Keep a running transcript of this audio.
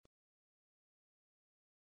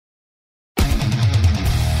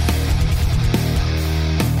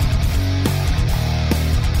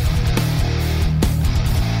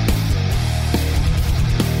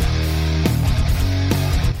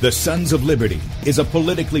The Sons of Liberty is a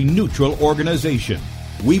politically neutral organization.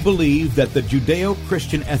 We believe that the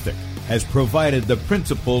Judeo-Christian ethic has provided the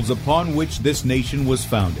principles upon which this nation was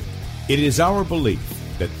founded. It is our belief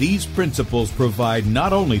that these principles provide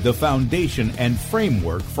not only the foundation and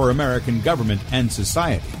framework for American government and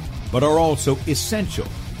society, but are also essential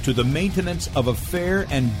to the maintenance of a fair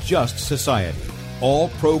and just society. All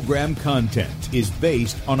program content is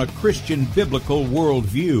based on a Christian biblical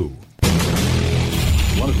worldview.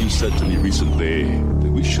 One of you said to me recently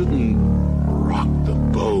that we shouldn't rock the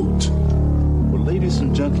boat. Well, ladies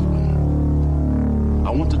and gentlemen,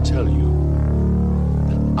 I want to tell you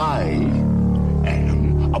that I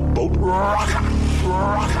am a boat rocker.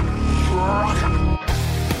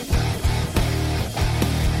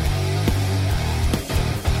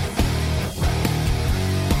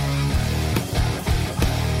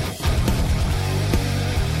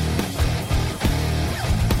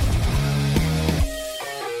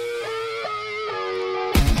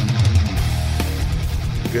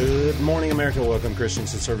 Good morning, America. Welcome,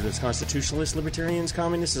 Christians, conservatives, constitutionalists, libertarians,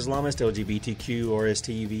 communists, Islamists, LGBTQ,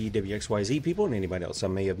 RSTV, WXYZ people, and anybody else I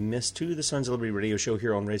may have missed to the Sons of Liberty radio show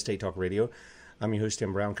here on Red State Talk Radio. I'm your host,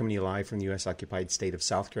 Tim Brown, coming to you live from the U.S.-occupied state of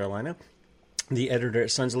South Carolina. The editor at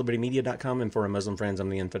sonsoflibertymedia.com, and for our Muslim friends, I'm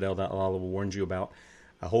the infidel that Allah will warn you about.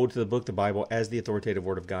 I hold to the book, the Bible, as the authoritative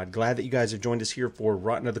word of God. Glad that you guys have joined us here for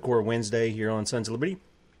Rotten to the Core Wednesday here on Sons of Liberty.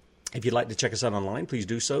 If you'd like to check us out online, please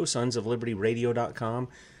do so, sonsoflibertyradio.com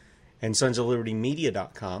and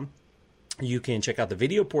sonsoflibertymedia.com. You can check out the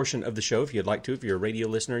video portion of the show if you'd like to. If you're a radio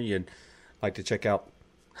listener, you'd like to check out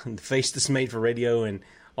the face that's made for radio and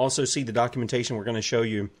also see the documentation we're going to show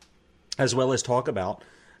you as well as talk about.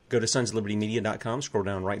 Go to sonsoflibertymedia.com, scroll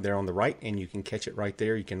down right there on the right, and you can catch it right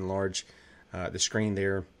there. You can enlarge the screen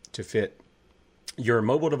there to fit your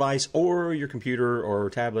mobile device or your computer or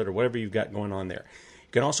tablet or whatever you've got going on there.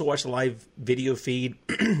 You can also watch the live video feed,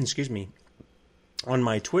 excuse me, on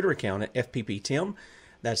my Twitter account at FPPTim.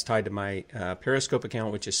 That's tied to my Periscope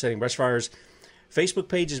account, which is Setting Brushfires. Facebook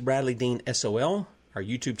page is Bradley Dean SOL. Our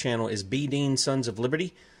YouTube channel is B Dean Sons of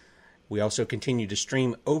Liberty. We also continue to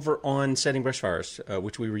stream over on Setting Brushfires,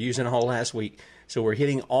 which we were using all last week. So we're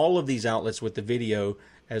hitting all of these outlets with the video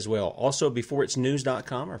as well. Also,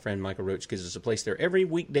 beforeitsnews.com, our friend Michael Roach gives us a place there every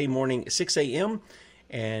weekday morning at 6 a.m.,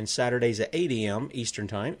 and Saturdays at 8 a.m. Eastern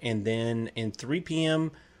Time. And then in 3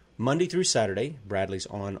 p.m. Monday through Saturday, Bradley's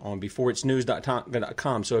on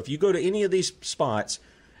beforeitsnews.com. So if you go to any of these spots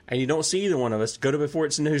and you don't see either one of us, go to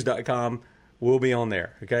beforeitsnews.com. We'll be on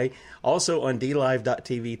there, okay? Also on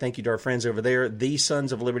DLive.tv. Thank you to our friends over there. The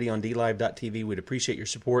Sons of Liberty on DLive.tv. We'd appreciate your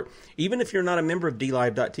support. Even if you're not a member of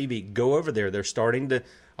DLive.tv, go over there. They're starting to,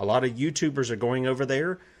 a lot of YouTubers are going over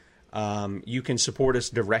there. You can support us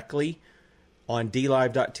directly on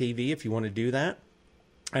DLive.tv if you want to do that.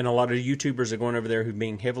 And a lot of YouTubers are going over there who are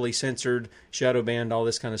being heavily censored, shadow banned, all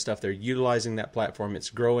this kind of stuff. They're utilizing that platform. It's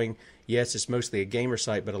growing. Yes, it's mostly a gamer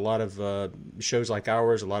site, but a lot of shows like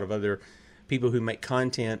ours, a lot of other people who make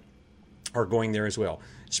content are going there as well.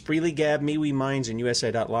 Spreely, Gab, MeWe, Minds, and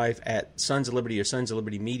USA.live at Sons of Liberty or Sons of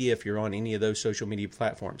Liberty Media if you're on any of those social media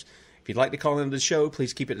platforms. If you'd like to call into the show,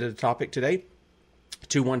 please keep it to the topic today.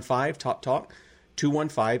 215-TALK-TALK,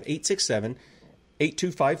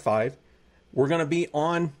 215-867-8255. We're going to be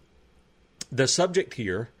on the subject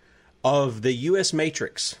here of the U.S.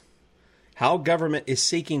 Matrix, how government is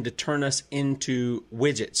seeking to turn us into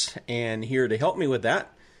widgets. And here to help me with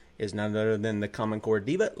that is none other than the Common Core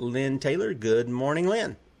diva, Lynn Taylor. Good morning,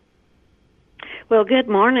 Lynn. Well, good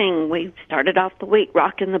morning. We started off the week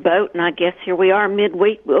rocking the boat, and I guess here we are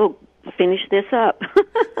midweek. We'll finish this up.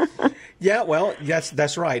 Yeah, well,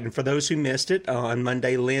 that's right. And for those who missed it, on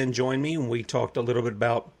Monday, Lynn joined me, and we talked a little bit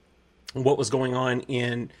about what was going on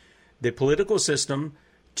in the political system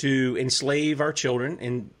to enslave our children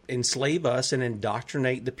and enslave us and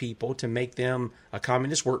indoctrinate the people to make them a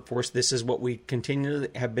communist workforce. This is what we continually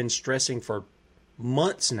have been stressing for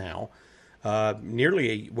months now,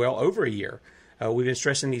 over a year. We've been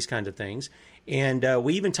stressing these kinds of things. And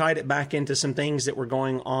we even tied it back into some things that were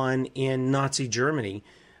going on in Nazi Germany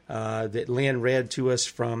that Lynn read to us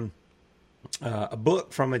from a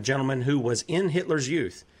book from a gentleman who was in Hitler's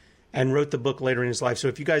youth and wrote the book later in his life. So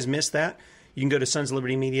if you guys missed that, you can go to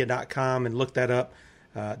sonsoflibertymedia.com and look that up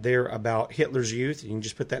there about Hitler's youth. You can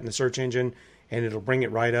just put that in the search engine, and it'll bring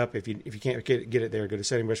it right up. If you can't get it there, go to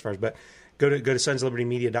Setting Brushfires. But go to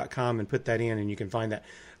sonsoflibertymedia.com and put that in, and you can find that.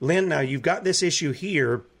 Lynn, now you've got this issue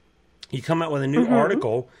here. You come out with a new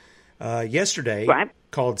article yesterday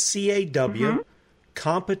called CAW,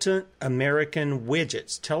 Competent American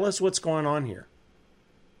Widgets. Tell us what's going on here.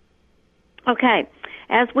 Okay.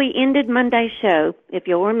 As we ended Monday's show, if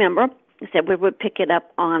you'll remember, I said we would pick it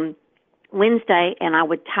up on Wednesday, and I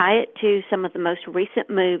would tie it to some of the most recent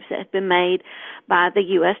moves that have been made by the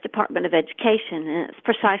U.S. Department of Education, and it's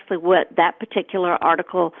precisely what that particular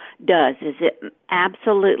article does, is it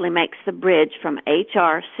absolutely makes the bridge from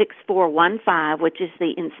H.R. 6415, which is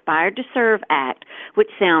the Inspired to Serve Act, which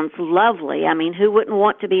sounds lovely. I mean, who wouldn't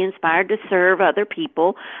want to be inspired to serve other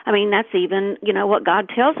people? I mean, that's even, what God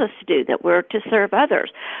tells us to do, that we're to serve others.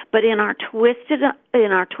 But in our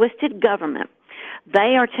twisted government,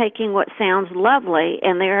 they are taking what sounds lovely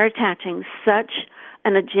and they're attaching such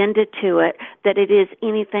an agenda to it that it is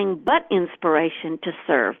anything but inspiration to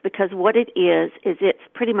serve, because what it is it's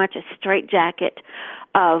pretty much a straitjacket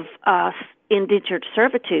of indentured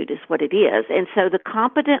servitude is what it is. And so the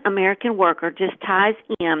competent American worker just ties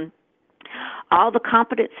in all the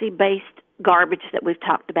competency-based garbage that we've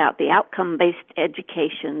talked about, the outcome-based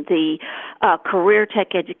education, the career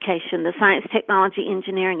tech education, the science, technology,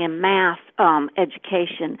 engineering, and math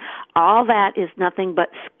education. All that is nothing but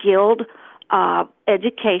skilled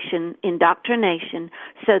education, indoctrination,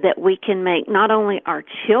 so that we can make not only our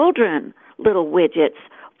children little widgets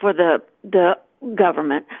for the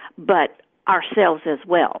government, but ourselves as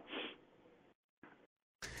well.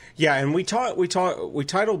 Yeah, and we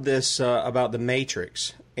titled this about the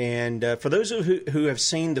Matrix. And for those who have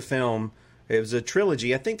seen the film, it was a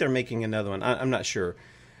trilogy. I think they're making another one. I'm not sure.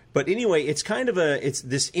 But anyway, it's kind of it's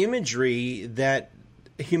this imagery that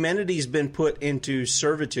humanity's been put into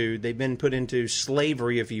servitude. They've been put into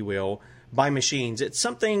slavery, if you will, by machines. It's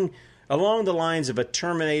something along the lines of a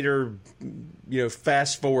Terminator,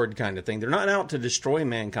 fast forward kind of thing. They're not out to destroy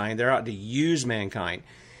mankind. They're out to use mankind.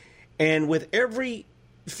 And with every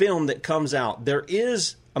film that comes out, there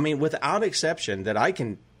is, without exception that I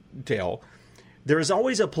can tell, there is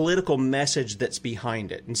always a political message that's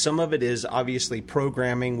behind it. And some of it is obviously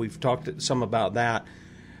programming. We've talked some about that.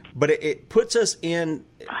 But it puts us in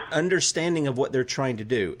understanding of what they're trying to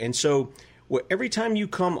do. And so every time you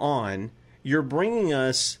come on, you're bringing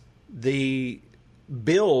us the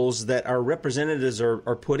bills that our representatives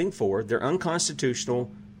are putting forward. They're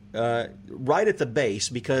unconstitutional right at the base,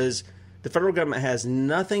 because the federal government has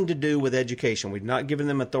nothing to do with education. We've not given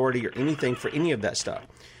them authority or anything for any of that stuff.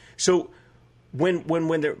 So when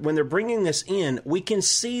they're bringing this in, we can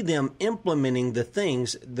see them implementing the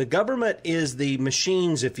things. The government is the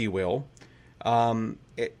machines, if you will.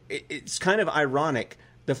 It's kind of ironic.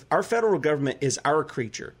 Our federal government is our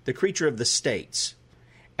creature, the creature of the states.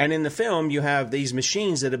 And in the film, you have these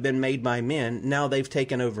machines that have been made by men. Now they've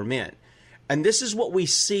taken over men. And this is what we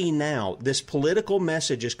see now. This political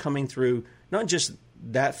message is coming through, not just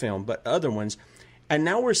that film, but other ones. And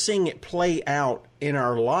now we're seeing it play out in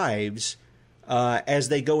our lives as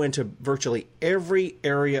they go into virtually every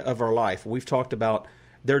area of our life. We've talked about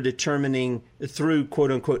they're determining through,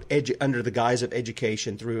 quote unquote, under the guise of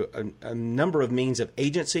education, through a number of means of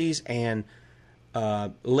agencies and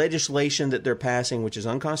legislation that they're passing, which is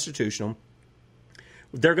unconstitutional.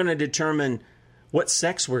 They're going to determine what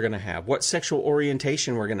sex we're going to have, what sexual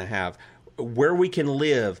orientation we're going to have, where we can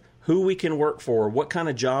live, who we can work for, what kind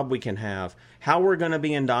of job we can have, how we're going to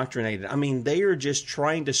be indoctrinated. They are just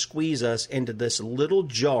trying to squeeze us into this little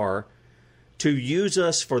jar to use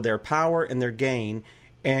us for their power and their gain.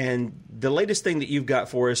 And the latest thing that you've got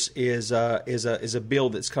for us is a bill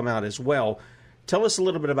that's come out as well. Tell us a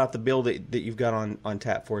little bit about the bill that you've got on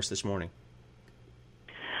tap for us this morning.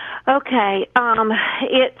 Okay,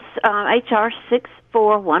 it's H.R.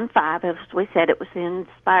 6415. As we said, it was the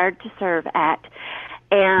Inspired to Serve Act.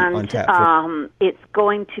 And it's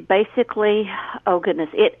going to basically,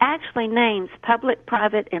 it actually names public,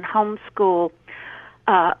 private, and homeschool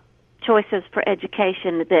choices for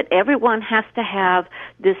education, that everyone has to have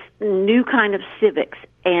this new kind of civics.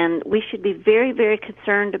 And we should be very, very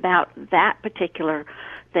concerned about that particular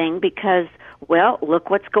thing because, well,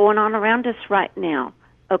 look what's going on around us right now.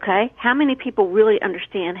 Okay? How many people really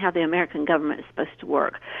understand how the American government is supposed to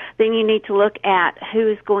work? Then you need to look at who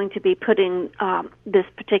is going to be putting this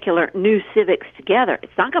particular new civics together.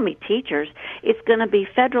 It's not going to be teachers. It's going to be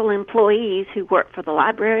federal employees who work for the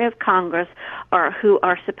Library of Congress or who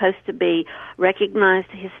are supposed to be recognized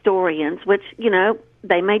historians, which,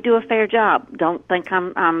 they may do a fair job. Don't think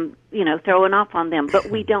I'm throwing off on them, but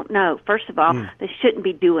we don't know. First of all, they shouldn't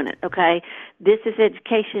be doing it, okay? This is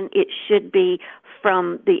education. It should be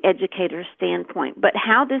from the educator's standpoint. But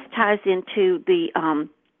how this ties into the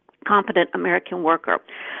competent American worker.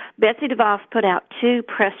 Betsy DeVos put out 2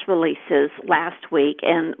 press releases last week,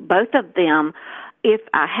 and both of them if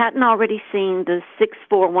I hadn't already seen the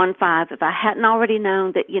 6415, if I hadn't already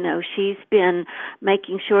known that, she's been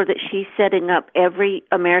making sure that she's setting up every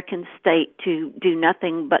American state to do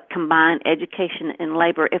nothing but combine education and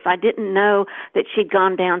labor, if I didn't know that she'd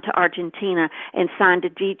gone down to Argentina and signed a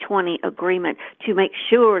G20 agreement to make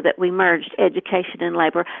sure that we merged education and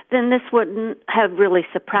labor, then this wouldn't have really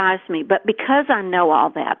surprised me. But because I know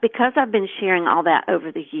all that, because I've been sharing all that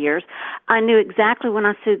over the years, I knew exactly when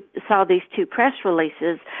I saw these two press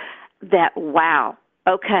releases that, wow,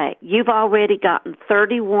 okay, you've already gotten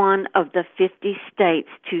 31 of the 50 states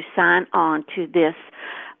to sign on to this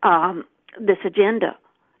this agenda.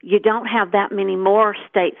 You don't have that many more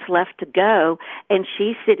states left to go, and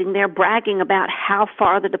she's sitting there bragging about how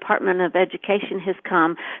far the Department of Education has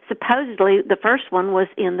come. Supposedly, the first one was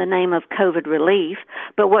in the name of COVID relief,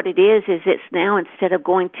 but what it is it's now, instead of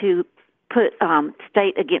going to put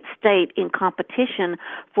state against state in competition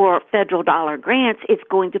for federal dollar grants, it's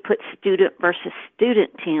going to put student versus student,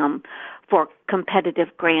 Tim, for competitive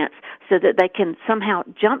grants so that they can somehow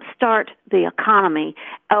jumpstart the economy.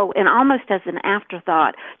 Oh, and almost as an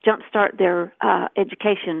afterthought, jumpstart their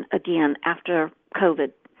education again after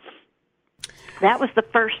COVID. That was the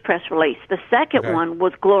first press release. The second one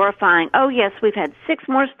was glorifying, oh, yes, we've had 6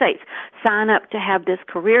 more states sign up to have this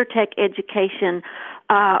career tech education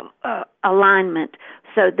alignment,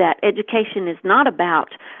 so that education is not about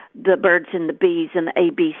the birds and the bees and the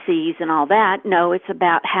ABCs and all that. No, it's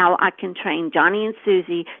about how I can train Johnny and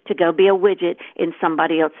Susie to go be a widget in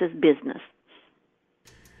somebody else's business.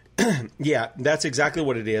 Yeah, that's exactly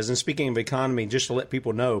what it is. And speaking of economy, just to let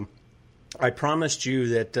people know, I promised you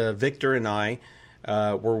that Victor and I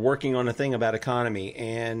were working on a thing about economy.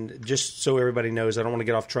 And just so everybody knows, I don't want to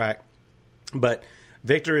get off track, but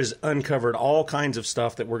Victor has uncovered all kinds of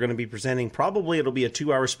stuff that we're going to be presenting. Probably it'll be a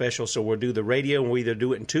 2-hour special, so we'll do the radio, and we'll either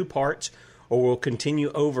do it in 2 parts or we'll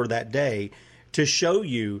continue over that day to show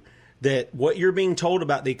you that what you're being told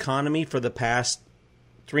about the economy for the past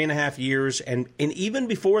 3.5 years and even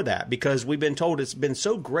before that, because we've been told it's been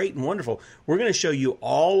so great and wonderful, we're going to show you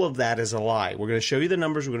all of that as a lie. We're going to show you the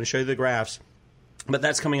numbers. We're going to show you the graphs. But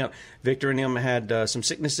that's coming up. Victor and him had some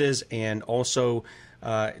sicknesses, and also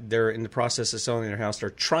they're in the process of selling their house.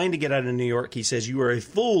 They're trying to get out of New York. He says, you are a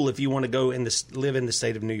fool if you want to go live in the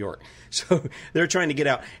state of New York. So they're trying to get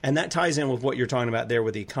out. And that ties in with what you're talking about there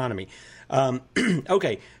with the economy.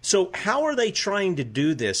 Okay, so how are they trying to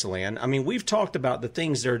do this, Lynn? I mean, we've talked about the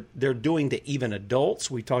things they're doing to even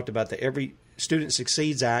adults. We talked about the Every Student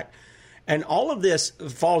Succeeds Act. And all of this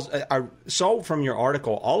falls, I saw from your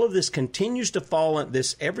article, all of this continues to fall in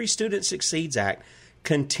this Every Student Succeeds Act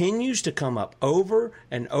continues to come up over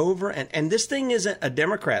and over. And this thing isn't a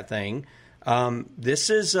Democrat thing.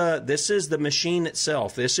 This is the machine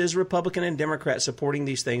itself. This is Republican and Democrat supporting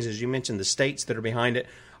these things. As you mentioned, the states that are behind it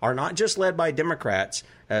are not just led by Democrats.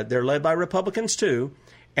 They're led by Republicans too.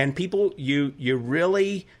 And people, you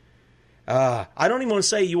really... I don't even want to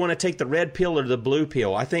say you want to take the red pill or the blue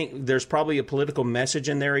pill. I think there's probably a political message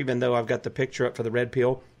in there, even though I've got the picture up for the red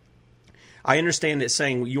pill. I understand it's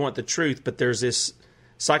saying you want the truth, but there's this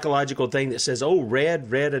psychological thing that says, oh,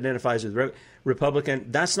 red identifies with Republican.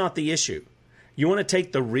 That's not the issue. You want to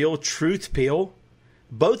take the real truth pill.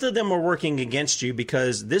 Both of them are working against you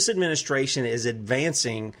because this administration is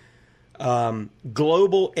advancing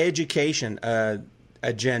global education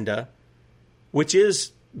agenda, which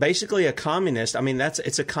is basically a communist. I mean,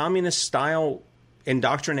 it's a communist style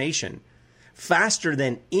indoctrination faster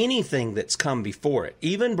than anything that's come before it.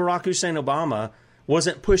 Even Barack Hussein Obama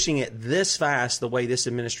wasn't pushing it this fast the way this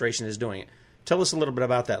administration is doing it. Tell us a little bit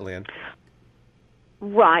about that, Lynn.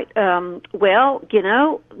 Right. Well,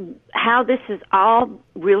 how this is all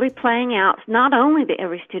really playing out, not only the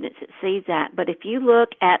Every Student Succeeds Act, but if you look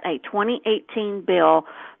at a 2018 bill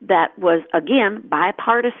that was, again,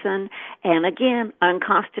 bipartisan and, again,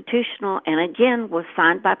 unconstitutional and, again, was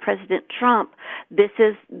signed by President Trump, this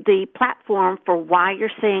is the platform for why you're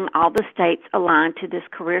seeing all the states aligned to this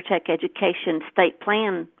career tech education state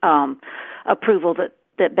plan approval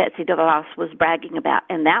that Betsy DeVos was bragging about,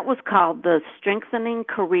 and that was called the Strengthening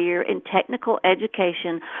Career in Technical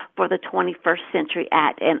Education for the 21st Century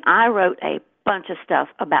Act, and I wrote a bunch of stuff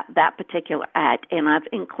about that particular act, and I've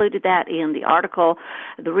included that in the article,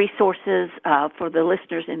 the resources for the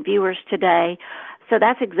listeners and viewers today. So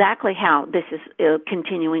that's exactly how this is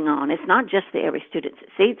continuing on. It's not just the Every Student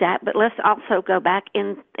Succeeds Act, but let's also go back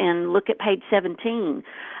and look at page 17.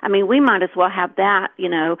 I mean, we might as well have that,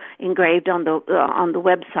 engraved on the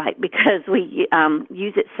website because we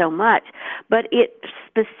use it so much. But it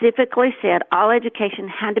specifically said all education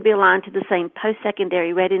had to be aligned to the same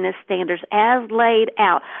post-secondary readiness standards as laid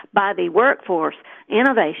out by the Workforce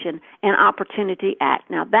Innovation and Opportunity Act.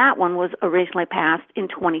 Now, that one was originally passed in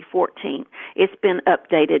 2014. It's been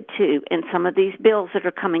updated, too. And some of these bills that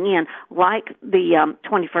are coming in, like the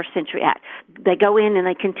 21st Century Act, they go in and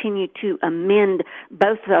they continue to amend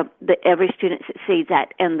both the Every Student Succeeds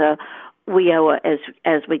Act and the WIOA,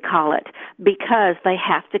 as we call it, because they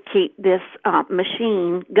have to keep this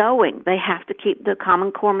machine going. They have to keep the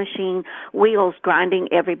Common Core machine wheels grinding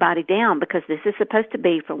everybody down, because this is supposed to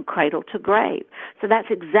be from cradle to grave. So that's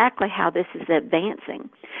exactly how this is advancing.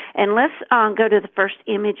 And let's go to the first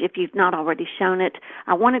image if you've not already shown it.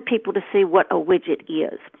 I wanted people to see what a widget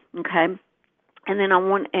is, okay? And then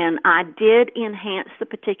I did enhance the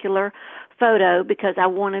particular photo because I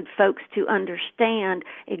wanted folks to understand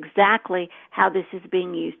exactly how this is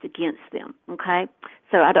being used against them. Okay,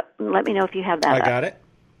 so let me know if you have that. I got it.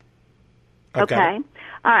 Okay.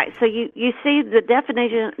 All right. So you see the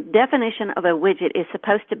definition of a widget is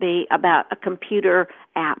supposed to be about a computer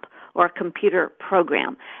app or a computer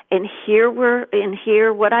program. And here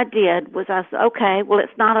what I did was I said, okay, well,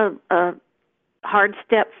 it's not a hard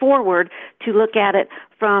step forward to look at it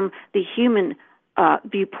from the human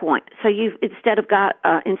viewpoint. So you've instead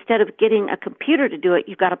of getting a computer to do it,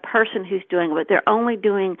 you've got a person who's doing it. They're only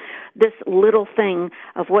doing this little thing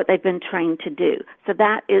of what they've been trained to do. So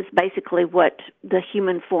that is basically what the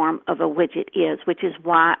human form of a widget is, which is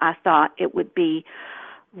why I thought it would be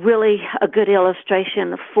really a good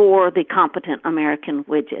illustration for the competent American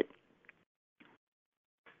widget.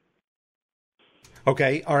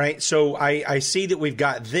 Okay, all right. So I see that we've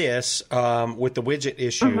got this with the widget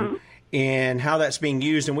issue. Mm-hmm. And how that's being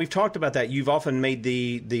used, and we've talked about that. You've often made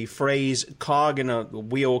the phrase cog in a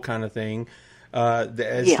wheel kind of thing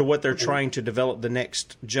as to what they're trying to develop the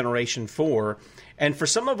next generation for. And for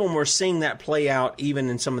some of them, we're seeing that play out even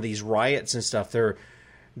in some of these riots and stuff. They're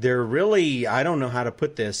really, I don't know how to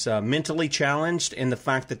put this, mentally challenged in the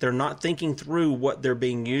fact that they're not thinking through what they're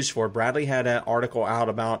being used for. Bradley had an article out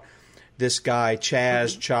about this guy,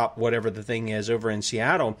 Chaz, Chop, whatever the thing is, over in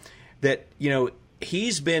Seattle, that,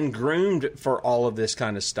 he's been groomed for all of this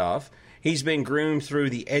kind of stuff. He's been groomed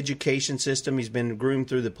through the education system. He's been groomed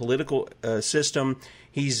through the political system.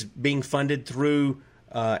 He's being funded through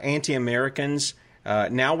anti-Americans.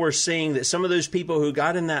 Now we're seeing that some of those people who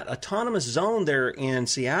got in that autonomous zone there in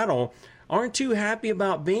Seattle aren't too happy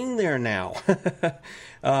about being there now.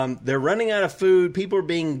 They're running out of food. People are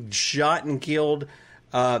being shot and killed.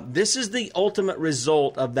 This is the ultimate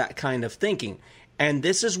result of that kind of thinking. And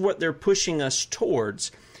this is what they're pushing us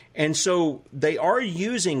towards. And so they are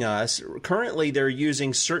using us. Currently, they're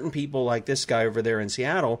using certain people like this guy over there in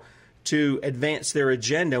Seattle to advance their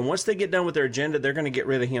agenda. And once they get done with their agenda, they're going to get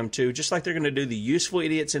rid of him too, just like they're going to do the useful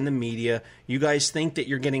idiots in the media. You guys think that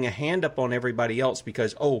you're getting a hand up on everybody else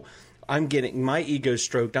because, I'm getting my ego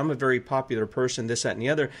stroked. I'm a very popular person, this, that, and the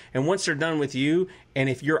other. And once they're done with you, and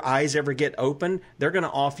if your eyes ever get open, they're going to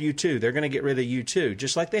off you too. They're going to get rid of you too,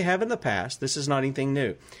 just like they have in the past. This is not anything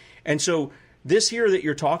new. And so this here that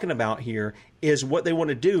you're talking about here is what they want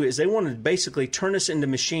to do is they want to basically turn us into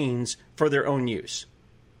machines for their own use.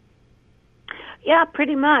 Yeah,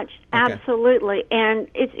 pretty much. Okay. Absolutely. And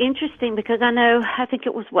it's interesting because I think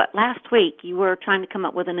it was last week you were trying to come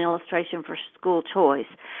up with an illustration for school choice.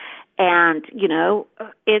 And,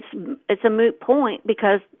 it's a moot point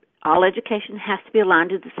because all education has to be aligned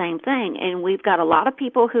to the same thing. And we've got a lot of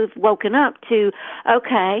people who've woken up to,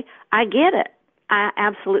 okay, I get it. I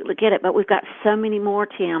absolutely get it. But we've got so many more,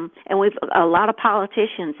 Tim, and we've a lot of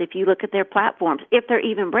politicians, if you look at their platforms, if they're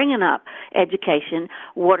even bringing up education,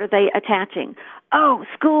 what are they attaching? Oh,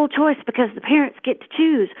 school choice because the parents get to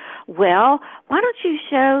choose. Well, why don't you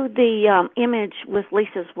show the image with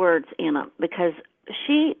Lisa's words in it? Because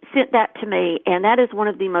she sent that to me, and that is one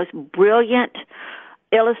of the most brilliant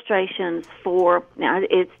illustrations for, now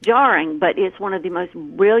it's jarring, but it's one of the most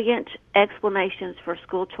brilliant explanations for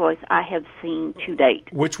school choice I have seen to date.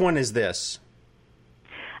 Which one is this?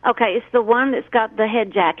 Okay, it's the one that's got the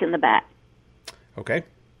head jack in the back. Okay.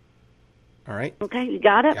 All right. Okay, you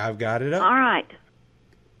got it? I've got it up. All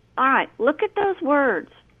right, look at those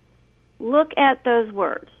words. Look at those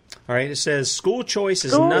words. All right, it says school choice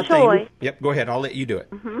is school nothing. Choice. Yep, go ahead. I'll let you do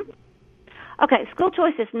it. Mm-hmm. Okay, school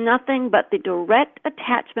choice is nothing but the direct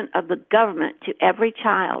attachment of the government to every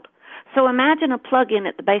child. So imagine a plug-in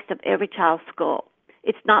at the base of every child's skull.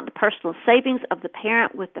 It's not the personal savings of the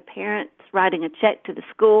parent with the parents writing a check to the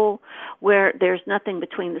school where there's nothing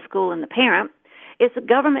between the school and the parent. It's a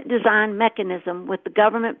government-designed mechanism with the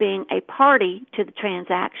government being a party to the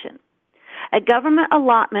transaction. A government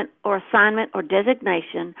allotment or assignment or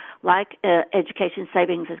designation, like education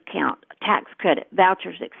savings account, tax credit,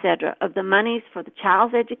 vouchers, etc., of the monies for the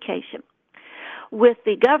child's education, with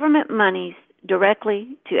the government monies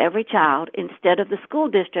directly to every child instead of the school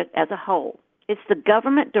district as a whole. It's the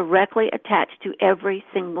government directly attached to every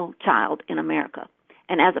single child in America.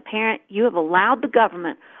 And as a parent, you have allowed the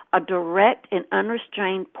government a direct and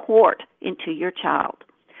unrestrained port into your child.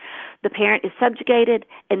 The parent is subjugated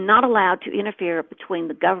and not allowed to interfere between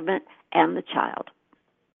the government and the child.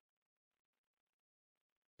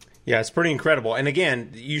 Yeah, it's pretty incredible. And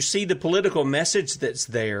again, you see the political message that's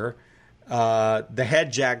there, the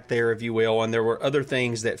head jack there, if you will, and there were other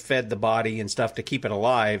things that fed the body and stuff to keep it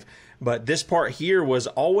alive. But this part here was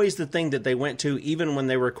always the thing that they went to, even when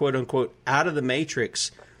they were, quote unquote, out of the matrix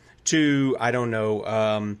to, I don't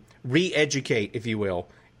know, re-educate, if you will,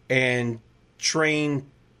 and train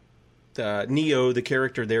Neo, the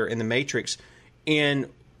character there in the Matrix, in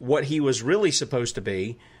what he was really supposed to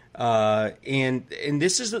be. And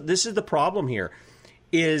this is the problem here,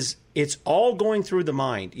 is it's all going through the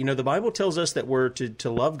mind. You know, the Bible tells us that we're to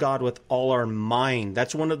love God with all our mind.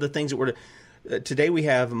 That's one of the things that we're today we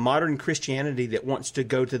have modern Christianity that wants to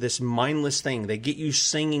go to this mindless thing. They get you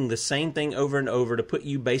singing the same thing over and over to put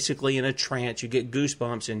you basically in a trance. You get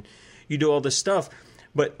goosebumps and you do all this stuff.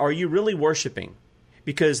 But are you really worshiping?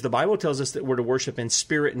 Because the Bible tells us that we're to worship in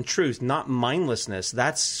spirit and truth, not mindlessness.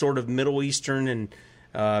 That's sort of Middle Eastern and,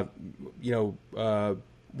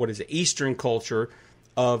 Eastern culture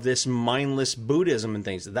of this mindless Buddhism and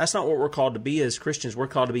things. That's not what we're called to be as Christians. We're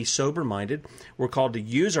called to be sober-minded. We're called to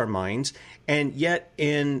use our minds. And yet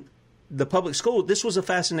in the public school, this was a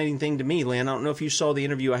fascinating thing to me, Lynn. I don't know if you saw the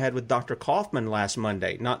interview I had with Dr. Kaufman last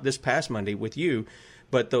Monday, not this past Monday with you,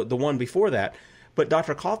 but the one before that. But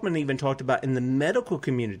Dr. Kaufman even talked about in the medical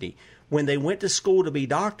community, when they went to school to be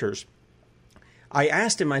doctors, I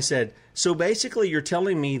asked him, I said, so basically you're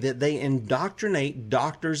telling me that they indoctrinate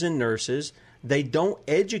doctors and nurses, they don't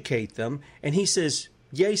educate them. And he says,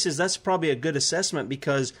 yeah, he says, that's probably a good assessment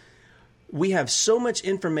because we have so much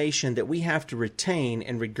information that we have to retain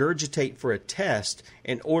and regurgitate for a test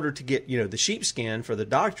in order to get, the sheepskin for the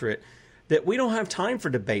doctorate, that we don't have time for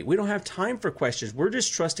debate. We don't have time for questions. We're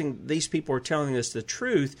just trusting these people are telling us the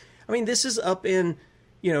truth. I mean, this is up in,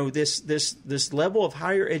 this level of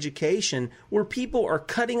higher education where people are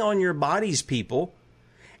cutting on your bodies, people.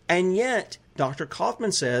 And yet, Dr.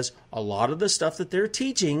 Kaufman says a lot of the stuff that they're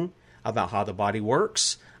teaching about how the body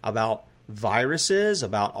works, about viruses,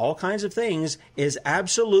 about all kinds of things is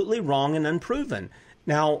absolutely wrong and unproven.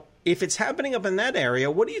 Now, if it's happening up in that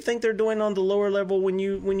area, what do you think they're doing on the lower level when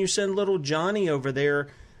you send little Johnny over there,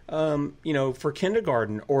 for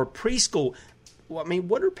kindergarten or preschool? Well, I mean,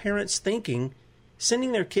 what are parents thinking,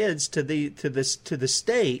 sending their kids to the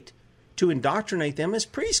state to indoctrinate them as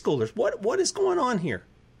preschoolers? What is going on here?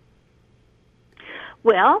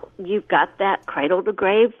 Well, you've got that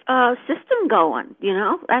cradle-to-grave system going,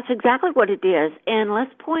 That's exactly what it is. And let's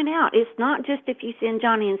point out, it's not just if you send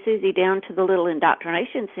Johnny and Susie down to the little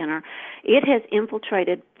indoctrination center. It has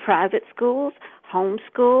infiltrated private schools, home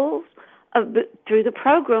schools, through the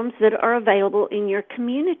programs that are available in your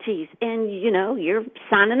communities. And, you're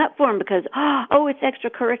signing up for them because, it's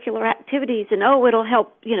extracurricular activities, and, it'll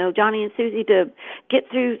help, Johnny and Susie to get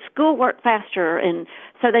through schoolwork faster, and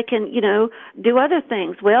so they can, do other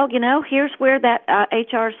things. Well, here's where that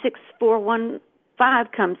HR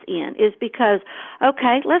 6415 comes in, is because,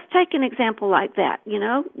 okay, let's take an example like that.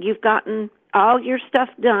 You've gotten all your stuff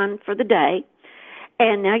done for the day,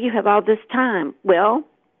 and now you have all this time. Well,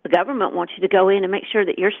 the government wants you to go in and make sure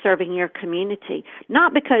that you're serving your community,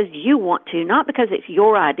 not because you want to, not because it's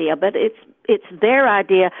your idea, but it's their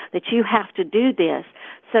idea that you have to do this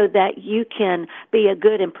so that you can be a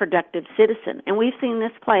good and productive citizen. And we've seen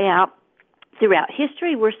this play out throughout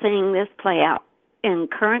history. We're seeing this play out in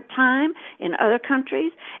current time in other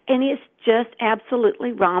countries, and it's just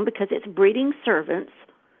absolutely wrong because it's breeding servants.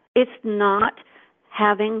 It's not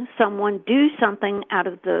having someone do something out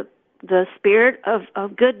of the spirit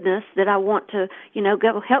of goodness that I want to,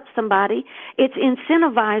 go help somebody. It's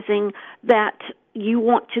incentivizing that you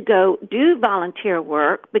want to go do volunteer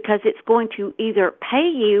work because it's going to either pay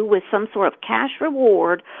you with some sort of cash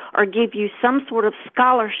reward or give you some sort of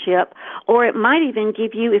scholarship, or it might even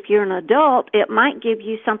give you, if you're an adult, it might give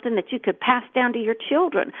you something that you could pass down to your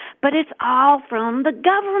children. But it's all from the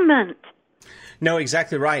government. No,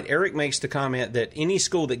 exactly right. Eric makes the comment that any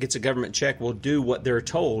school that gets a government check will do what they're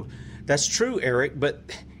told. That's true, Eric, but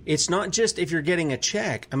it's not just if you're getting a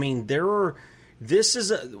check. I mean, this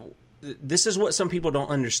is what some people don't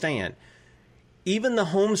understand. Even the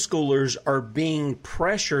homeschoolers are being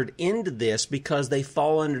pressured into this because they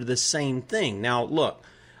fall under the same thing. Now, look,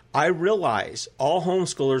 I realize all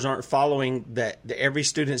homeschoolers aren't following that every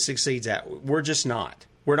student succeeds at. We're just not.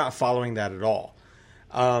 We're not following that at all.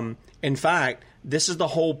 In fact, this is the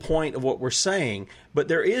whole point of what we're saying. But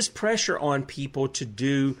there is pressure on people to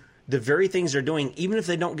do the very things they're doing, even if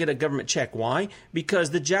they don't get a government check. Why?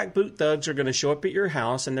 Because the jackboot thugs are going to show up at your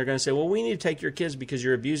house and they're going to say, well, we need to take your kids because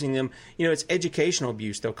you're abusing them. You know, it's educational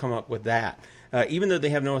abuse. They'll come up with that. Even though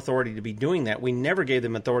they have no authority to be doing that. We never gave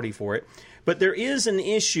them authority for it. But there is an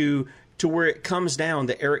issue to where it comes down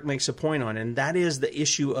that Eric makes a point on, and that is the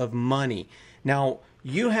issue of money. Now,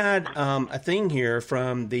 you had a thing here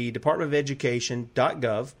from the Department of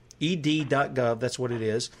Education.gov, ed.gov, that's what it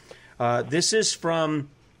is. This is from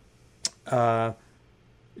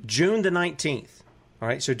June the 19th. All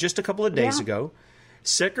right, so just a couple of days ago.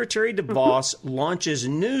 Secretary DeVos launches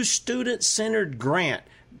new student-centered grant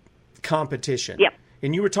competition. Yep.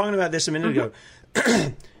 And you were talking about this a minute ago.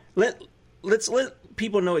 Let's let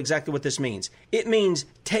people know exactly what this means. It means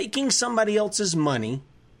taking somebody else's money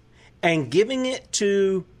and giving it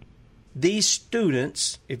to these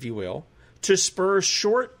students, if you will, to spur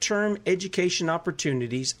short-term education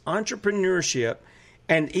opportunities, entrepreneurship,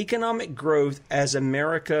 and economic growth as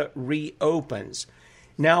America reopens.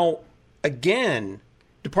 Now, again,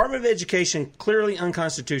 Department of Education, clearly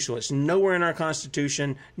unconstitutional. It's nowhere in our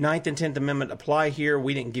Constitution. 9th and 10th Amendment apply here.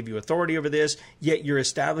 We didn't give you authority over this, yet you're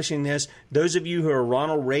establishing this. Those of you who are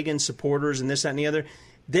Ronald Reagan supporters and this, that, and the other,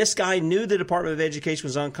 this guy knew the Department of Education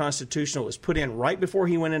was unconstitutional. It was put in right before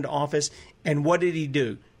he went into office. And what did he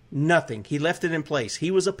do? Nothing. He left it in place.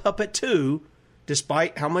 He was a puppet too,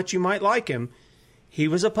 despite how much you might like him. He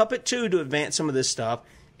was a puppet too to advance some of this stuff.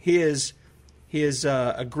 His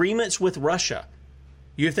agreements with Russia.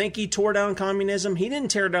 You think he tore down communism? He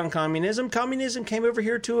didn't tear down communism. Communism came over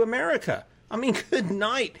here to America. I mean, good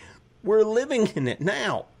night. We're living in it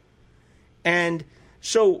now. And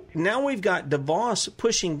so now we've got DeVos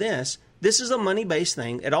pushing this. This is a money-based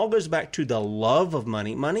thing. It all goes back to the love of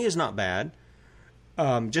money. Money is not bad,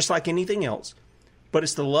 just like anything else. But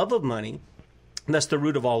it's the love of money. That's the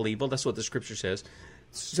root of all evil. That's what the Scripture says.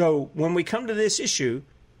 So when we come to this issue,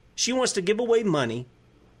 she wants to give away money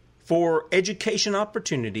for education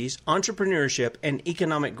opportunities, entrepreneurship, and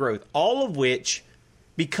economic growth, all of which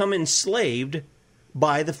become enslaved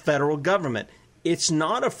by the federal government. It's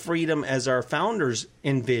not a freedom as our founders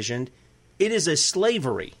envisioned. It is a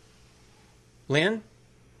slavery. Lynn?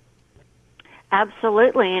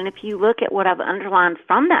 Absolutely. And if you look at what I've underlined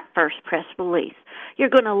from that first press release, you're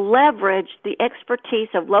going to leverage the expertise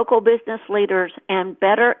of local business leaders and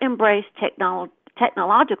better embrace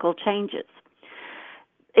technological changes.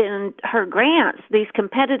 In her grants, these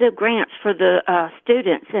competitive grants for the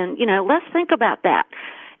students, and, you know, let's think about that.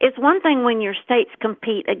 It's one thing when your states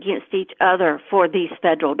compete against each other for these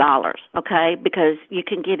federal dollars, okay, because you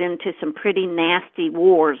can get into some pretty nasty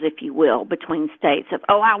wars, if you will, between states of,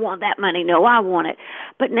 oh, I want that money, no, I want it.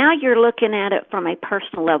 But now you're looking at it from a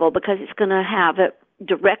personal level because it's going to have it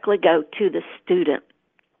directly go to the student.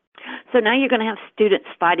 So now you're going to have students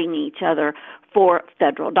fighting each other for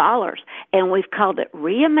federal dollars. And we've called it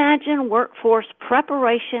Reimagine Workforce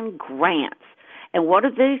Preparation Grants. And what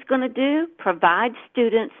are these going to do? Provide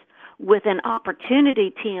students with an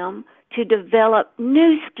opportunity, Tim, to develop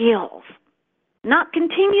new skills, not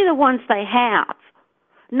continue the ones they have,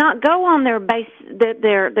 not go on their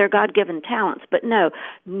their God-given talents, but no,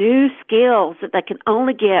 new skills that they can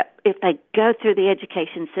only get if they go through the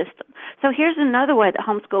education system. So here's another way that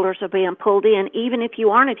homeschoolers are being pulled in, even if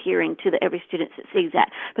you aren't adhering to the Every Student Succeeds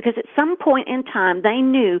Act, because at some point in time they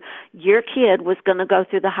knew your kid was going to go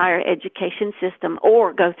through the higher education system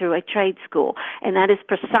or go through a trade school, and that is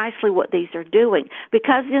precisely what these are doing.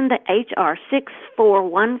 Because in the HR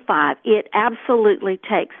 6415, it absolutely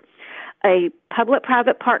takes a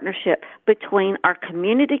public-private partnership between our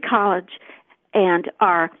community college and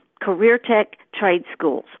our career tech trade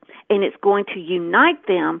schools. And it's going to unite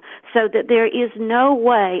them so that there is no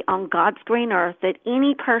way on God's green earth that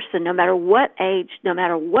any person, no matter what age, no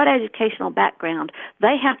matter what educational background,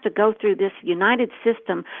 they have to go through this united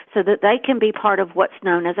system so that they can be part of what's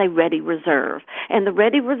known as a Ready Reserve. And the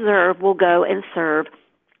Ready Reserve will go and serve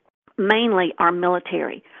mainly our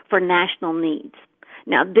military for national needs.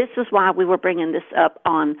 Now, this is why we were bringing this up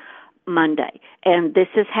on Monday, and this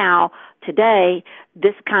is how today,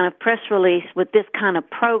 this kind of press release with this kind of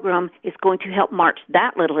program is going to help march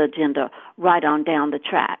that little agenda right on down the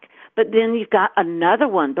track. But then you've got another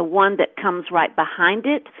one, the one that comes right behind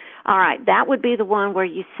it. All right, that would be the one where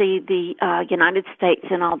you see the United States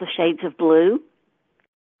in all the shades of blue.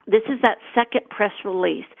 This is that second press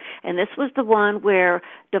release, and this was the one where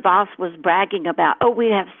DeVos was bragging about, we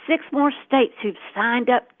have 6 more states who've signed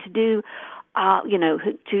up to do,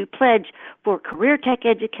 to pledge for career tech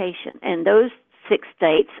education, and those 6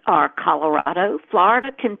 states are Colorado, Florida,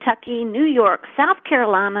 Kentucky, New York, South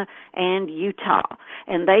Carolina, and Utah,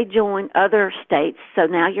 and they join other states, so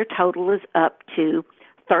now your total is up to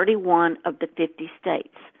 31 of the 50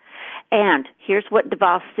 states. And here's what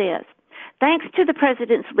DeVos says. Thanks to the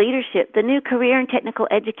President's leadership, the new career and technical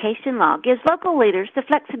education law gives local leaders the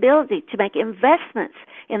flexibility to make investments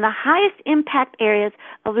in the highest impact areas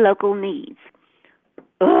of local needs.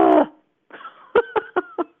 Ugh.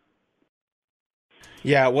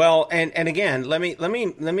 Yeah, well, and again, let me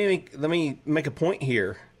make a point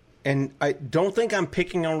here. And I don't think I'm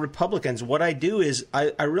picking on Republicans. What I do is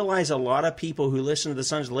I realize a lot of people who listen to the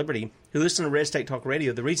Sons of Liberty, who listen to Red State Talk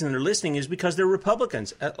Radio, the reason they're listening is because they're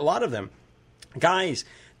Republicans, a lot of them. Guys,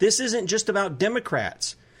 this isn't just about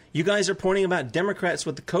Democrats. You guys are pointing about Democrats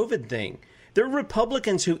with the COVID thing. There are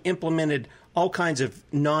Republicans who implemented all kinds of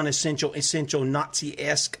non-essential, essential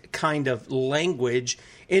Nazi-esque kind of language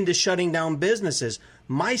into shutting down businesses.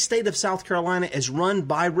 My state of South Carolina is run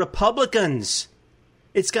by Republicans.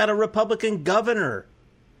 It's got a Republican governor.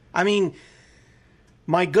 I mean,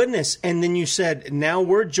 my goodness. And then you said, now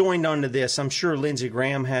we're joined onto this. I'm sure Lindsey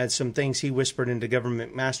Graham had some things he whispered into Governor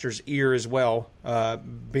McMaster's ear as well,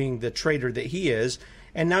 being the traitor that he is.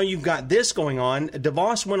 And now you've got this going on.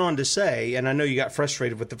 DeVos went on to say, and I know you got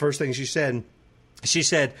frustrated with the first thing she said. She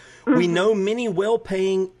said, we know many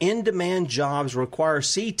well-paying, in-demand jobs require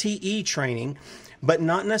CTE training, but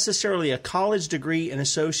not necessarily a college degree and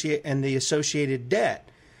the associated debt.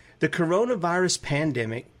 The coronavirus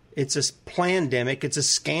pandemic, it's a plandemic, it's a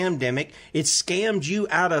scamdemic. It scammed you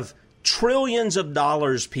out of trillions of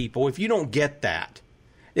dollars, people, if you don't get that.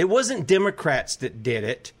 It wasn't Democrats that did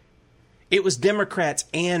it. It was Democrats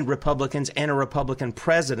and Republicans and a Republican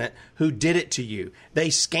president who did it to you. They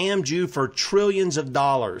scammed you for trillions of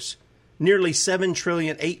dollars, nearly $7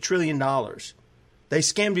 trillion, $8 trillion. They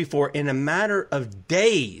scammed you for, in a matter of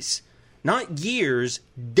days, not years,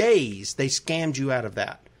 days, they scammed you out of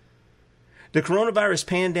that. The coronavirus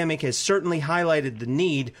pandemic has certainly highlighted the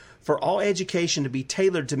need for all education to be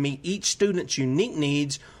tailored to meet each student's unique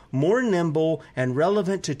needs, more nimble and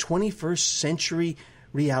relevant to 21st century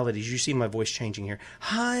realities. You see my voice changing here.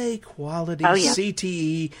 High quality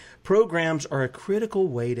CTE programs are a critical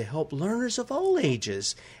way to help learners of all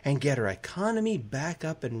ages and get our economy back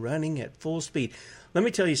up and running at full speed. Let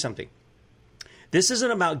me tell you something. This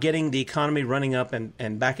isn't about getting the economy running up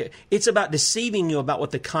and back. It's about deceiving you about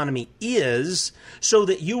what the economy is so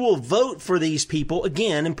that you will vote for these people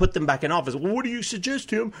again and put them back in office. Well, what do you suggest,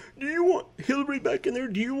 Tim? Do you want Hillary back in there?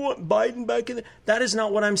 Do you want Biden back in there? That is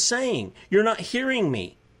not what I'm saying. You're not hearing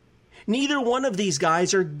me. Neither one of these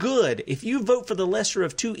guys are good. If you vote for the lesser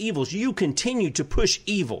of two evils, you continue to push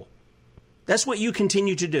evil. That's what you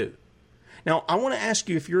continue to do. Now, I want to ask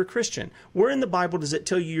you, if you're a Christian, where in the Bible does it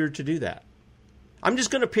tell you you're to do that? I'm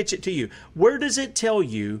just going to pitch it to you. Where does it tell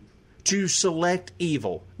you to select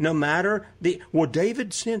evil? No matter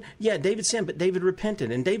David sinned. Yeah, David sinned, but David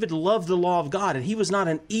repented. And David loved the law of God, and he was not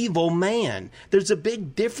an evil man. There's a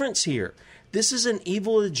big difference here. This is an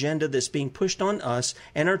evil agenda that's being pushed on us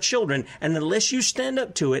and our children. And unless you stand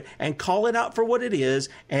up to it and call it out for what it is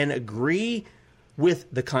and agree with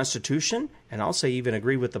the Constitution, and I'll say even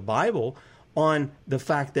agree with the Bible, on the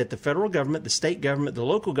fact that the federal government, the state government, the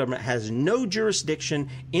local government has no jurisdiction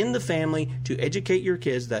in the family to educate your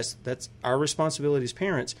kids. That's our responsibility as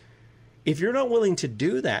parents. If you're not willing to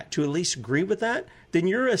do that, to at least agree with that, then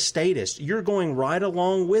you're a statist. You're going right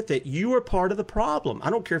along with it. You are part of the problem. I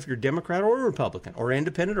don't care if you're Democrat or Republican or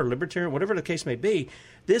independent or libertarian, whatever the case may be.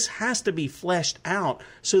 This has to be fleshed out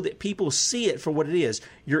so that people see it for what it is.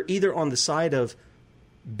 You're either on the side of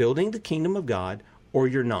building the kingdom of God or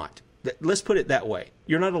you're not. Let's put it that way.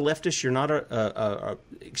 You're not a leftist. You're not a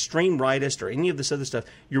extreme rightist or any of this other stuff.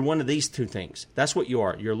 You're one of these two things. That's what you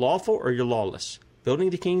are. You're lawful or you're lawless. Building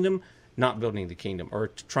the kingdom, not building the kingdom, or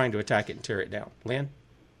trying to attack it and tear it down. Lynn?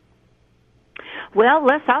 Well,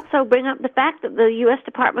 let's also bring up the fact that the U.S.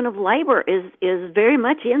 Department of Labor is very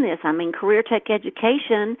much in this. I mean, career tech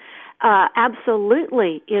education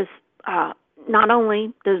absolutely is not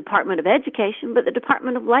only the Department of Education, but the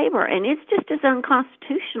Department of Labor. And it's just as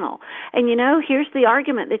unconstitutional. And, here's the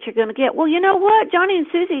argument that you're going to get. Well, you know what? Johnny and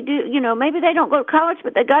Susie do, maybe they don't go to college,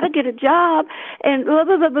 but they got to get a job and blah,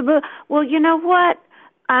 blah, blah, blah, blah. Well, you know what?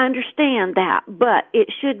 I understand that, but it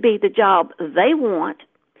should be the job they want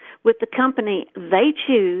with the company they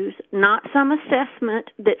choose, not some assessment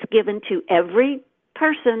that's given to every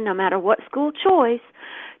person, no matter what school choice,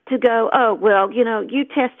 to go, oh, well, you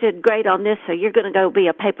tested great on this, so you're going to go be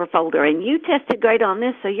a paper folder, and you tested great on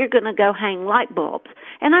this, so you're going to go hang light bulbs,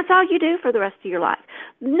 and that's all you do for the rest of your life.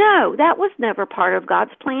 No, that was never part of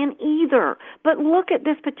God's plan either. But look at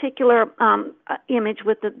this particular image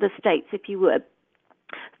with the states, if you would.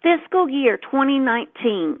 Fiscal year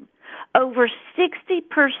 2019, over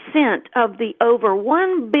 60% of the over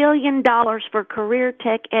 $1 billion for career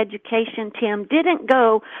tech education, Tim, didn't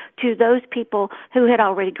go to those people who had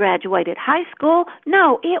already graduated high school.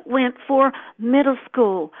 No, it went for middle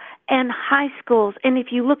school and high schools. And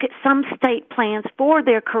if you look at some state plans for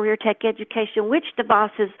their career tech education, which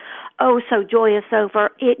DeVos is so joyous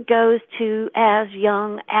over, it goes to as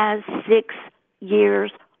young as 6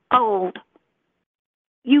 years old.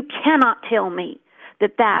 You cannot tell me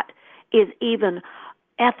that is even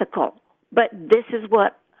ethical. But this is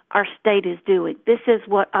what our state is doing. This is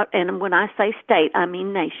what, and when I say state, I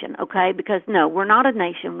mean nation, okay? Because, no, we're not a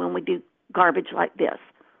nation when we do garbage like this.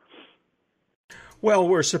 Well,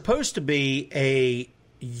 we're supposed to be a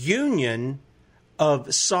union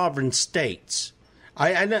of sovereign states.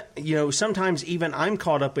 I sometimes even I'm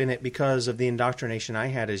caught up in it because of the indoctrination I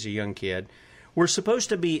had as a young kid. We're supposed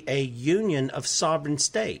to be a union of sovereign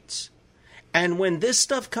states. And when this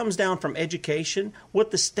stuff comes down from education,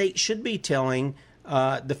 what the state should be telling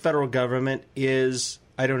the federal government is,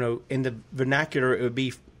 I don't know, in the vernacular, it would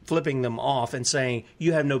be flipping them off and saying,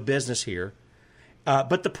 you have no business here.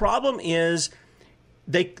 But the problem is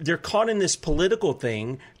they're caught in this political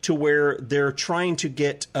thing to where they're trying to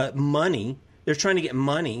get money. They're trying to get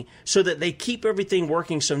money so that they keep everything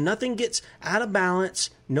working so nothing gets out of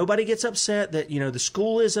balance. Nobody gets upset that, the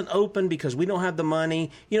school isn't open because we don't have the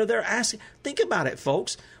money. They're asking. Think about it,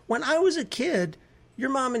 folks. When I was a kid,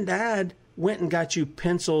 your mom and dad went and got you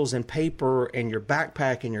pencils and paper and your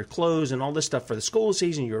backpack and your clothes and all this stuff for the school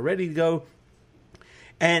season. You were ready to go.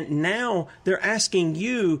 And now they're asking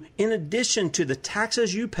you, in addition to the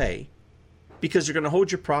taxes you pay, because they're going to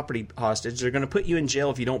hold your property hostage. They're going to put you in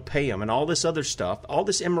jail if you don't pay them and all this other stuff, all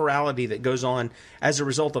this immorality that goes on as a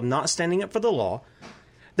result of not standing up for the law.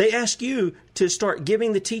 They ask you to start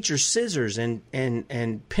giving the teachers scissors and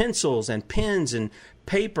pencils and pens and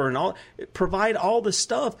paper and all, provide all the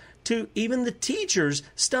stuff to even the teachers,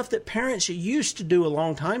 stuff that parents used to do a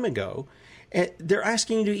long time ago. And they're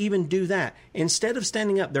asking you to even do that. Instead of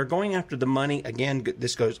standing up, they're going after the money. Again,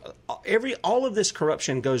 this goes, all of this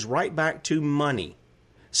corruption goes right back to money,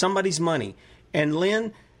 somebody's money. And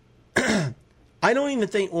Lynn, I don't even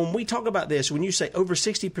think, when we talk about this, when you say over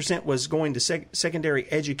 60% was going to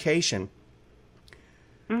secondary education,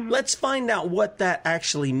 let's find out what that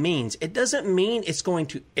actually means. It doesn't mean it's going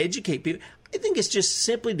to educate people. I think it's just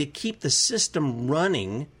simply to keep the system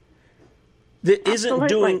running that isn't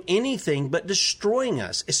doing anything but destroying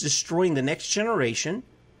us. It's destroying the next generation,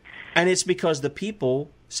 and it's because the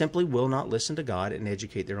people simply will not listen to God and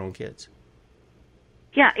educate their own kids.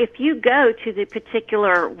 Yeah, if you go to the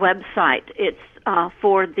particular website, it's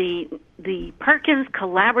for the Perkins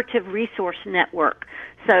Collaborative Resource Network.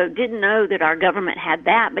 So didn't know that our government had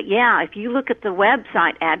that, but yeah, if you look at the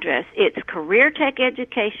website address, it's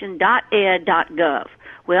careertecheducation.ed.gov.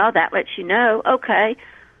 Well, that lets you know, okay,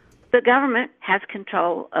 the government has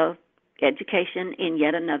control of education in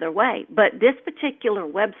yet another way. But this particular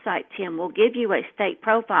website, Tim, will give you a state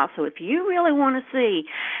profile. So if you really want to see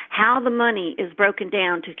how the money is broken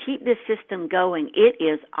down to keep this system going, it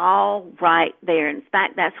is all right there. In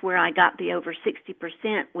fact, that's where I got the over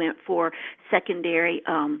 60% went for secondary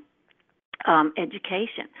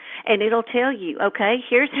education. And it'll tell you, okay,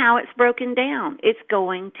 here's how it's broken down. It's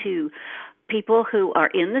going to people who are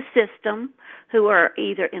in the system, who are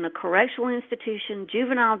either in a correctional institution,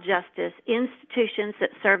 juvenile justice, institutions that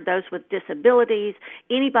serve those with disabilities,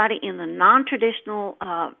 anybody in the non-traditional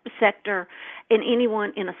sector, and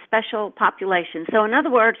anyone in a special population. So in other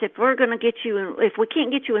words, if we can't get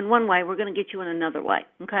you in one way, we're going to get you in another way,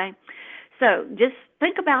 okay? So just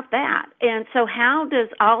think about that. And so how does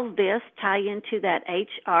all this tie into that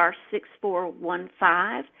HR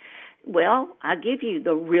 6415? Well, I'll give you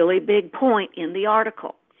the really big point in the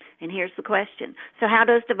article. And here's the question. So how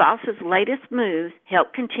does DeVos's latest moves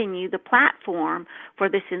help continue the platform for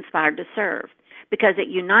this Inspired to Serve? Because it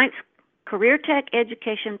unites career tech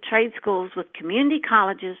education trade schools with community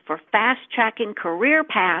colleges for fast-tracking career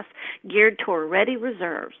paths geared toward ready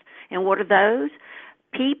reserves. And what are those?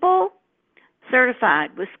 People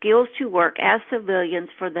certified with skills to work as civilians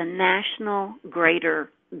for the national greater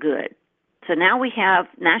good. So now we have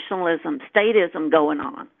nationalism, statism going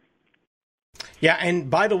on. Yeah, and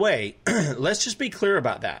by the way, let's just be clear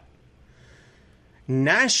about that.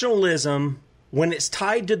 Nationalism, when it's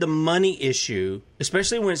tied to the money issue,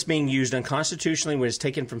 especially when it's being used unconstitutionally, when it's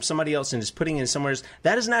taken from somebody else and is putting in somewhere else,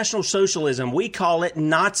 that is National Socialism. We call it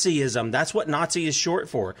Nazism. That's what Nazi is short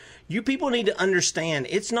for. You people need to understand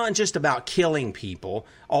it's not just about killing people,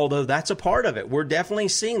 although that's a part of it. We're definitely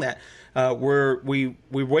seeing that. We're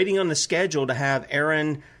waiting on the schedule to have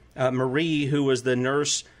Erin Marie, who was the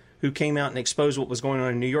nurse who came out and exposed what was going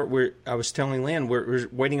on in New York. I was telling Lynn, we're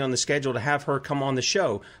waiting on the schedule to have her come on the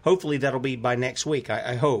show. Hopefully that'll be by next week,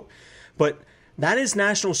 I hope. But that is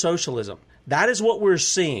National Socialism. That is what we're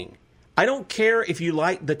seeing. I don't care if you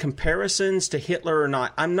like the comparisons to Hitler or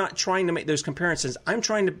not. I'm not trying to make those comparisons. I'm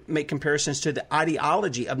trying to make comparisons to the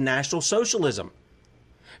ideology of National Socialism.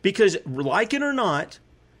 Because, like it or not,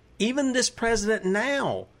 even this president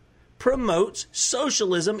now promotes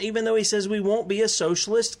socialism, even though he says we won't be a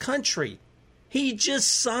socialist country. He just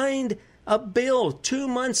signed a bill 2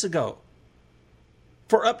 months ago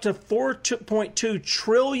for up to $4.2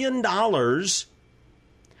 trillion,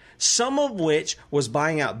 some of which was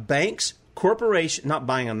buying out banks, corporations, not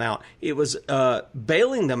buying them out. It was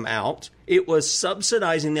bailing them out. It was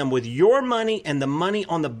subsidizing them with your money and the money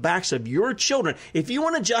on the backs of your children. If you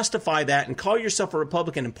want to justify that and call yourself a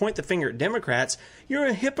Republican and point the finger at Democrats, you're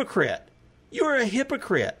a hypocrite. You're a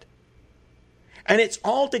hypocrite. And it's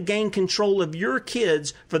all to gain control of your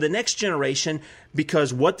kids for the next generation,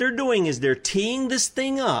 because what they're doing is they're teeing this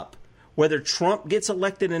thing up, whether Trump gets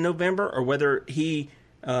elected in November or whether he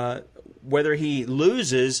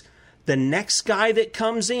loses. The next guy that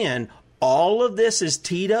comes in, all of this is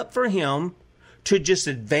teed up for him to just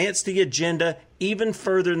advance the agenda even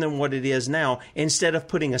further than what it is now, instead of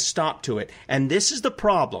putting a stop to it. And this is the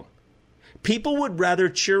problem. People would rather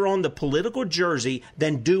cheer on the political jersey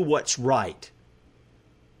than do what's right.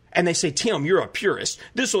 And they say, Tim, you're a purist.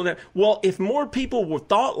 This or that. Well, if more people were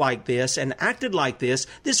thought like this and acted like this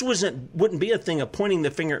wouldn't be a thing of pointing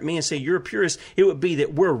the finger at me and say you're a purist. It would be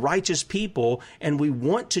that we're righteous people and we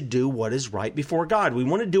want to do what is right before God. We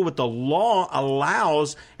want to do what the law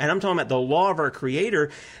allows, and I'm talking about the law of our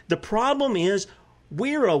Creator. The problem is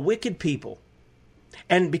we're a wicked people.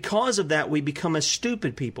 And because of that, we become a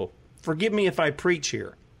stupid people. Forgive me if I preach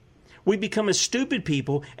here. We become a stupid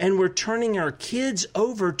people, and we're turning our kids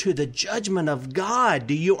over to the judgment of God.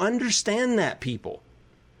 Do you understand that, people?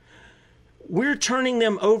 We're turning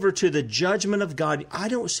them over to the judgment of God. I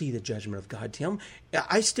don't see the judgment of God, Tim.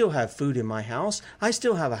 I still have food in my house. I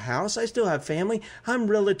still have a house. I still have family. I'm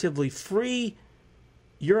relatively free.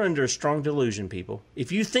 You're under a strong delusion, people.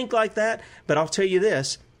 If you think like that, but I'll tell you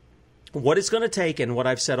this, what it's going to take, and what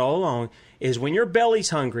I've said all along, is when your belly's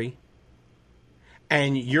hungry,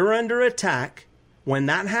 and you're under attack, when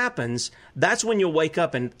that happens, that's when you'll wake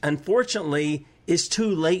up. And unfortunately, it's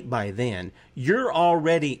too late by then. You're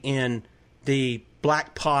already in the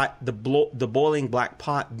black pot, the boiling black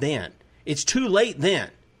pot then. It's too late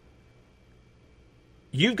then.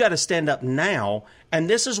 You've got to stand up now. And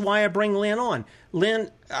this is why I bring Lynn on. Lynn,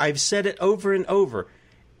 I've said it over and over.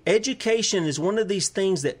 Education is one of these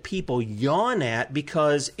things that people yawn at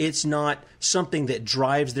because it's not something that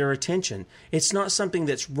drives their attention. It's not something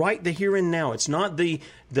that's right the here and now. It's not the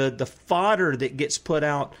fodder that gets put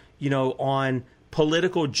out, on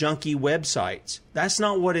political junkie websites. That's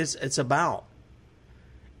not what it's about.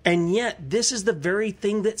 And yet, this is the very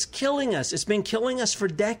thing that's killing us. It's been killing us for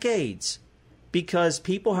decades because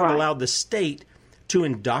people have allowed the state to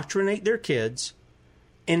indoctrinate their kids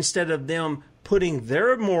instead of them putting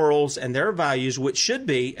their morals and their values, which should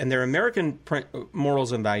be, and their American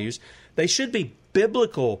morals and values, they should be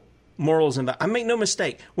biblical morals and values. I make no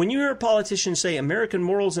mistake. When you hear a politician say American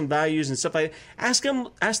morals and values and stuff like that,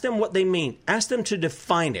 ask them what they mean. Ask them to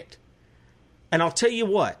define it. And I'll tell you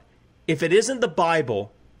what, if it isn't the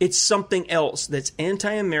Bible, it's something else that's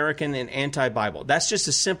anti-American and anti-Bible. That's just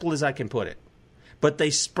as simple as I can put it. But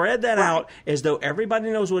they spread that out as though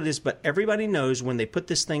everybody knows what it is, but everybody knows when they put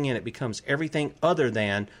this thing in, it becomes everything other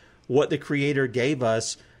than what the Creator gave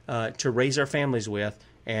us to raise our families with.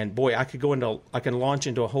 And boy, I can launch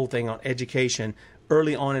into a whole thing on education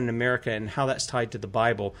early on in America and how that's tied to the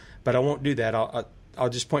Bible. But I won't do that. I'll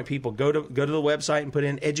just point people, go to the website and put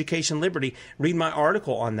in Education Liberty. Read my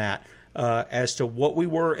article on that as to what we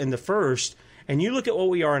were in the first. And you look at what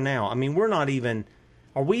we are now. I mean, we're not even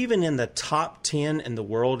Are we even in the top 10 in the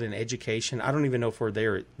world in education? I don't even know if we're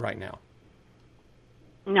there right now.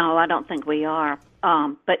 No, I don't think we are.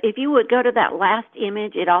 But if you would go to that last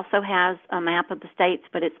image, it also has a map of the states,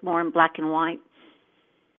 but it's more in black and white.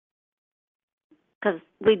 Because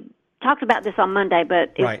we talked about this on Monday,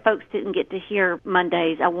 but if folks didn't get to hear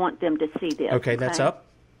Mondays, I want them to see this. Okay, that's up.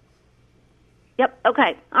 Yep,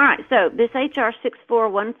 okay. All right, so this H.R.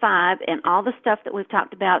 6415 and all the stuff that we've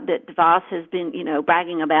talked about that DeVos has been,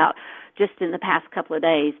 bragging about just in the past couple of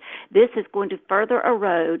days, this is going to further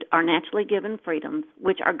erode our naturally given freedoms,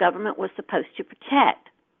 which our government was supposed to protect.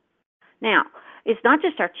 Now, it's not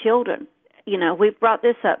just our children. We've brought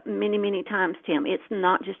this up many, many times, Tim. It's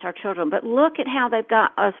not just our children, but look at how they've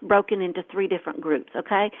got us broken into 3 different groups,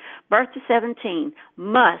 okay? Birth to 17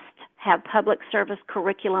 must have public service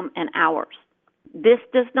curriculum and hours. This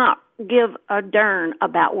does not give a darn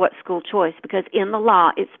about what school choice, because in the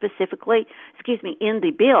law, it specifically, in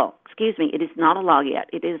the bill, it is not a law yet.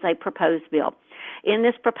 It is a proposed bill. In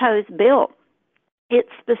this proposed bill, it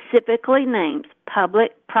specifically names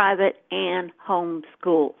public, private, and home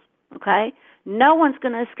schools, okay? No one's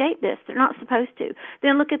going to escape this. They're not supposed to.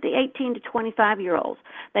 Then look at the 18 to 25-year-olds.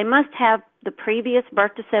 They must have the previous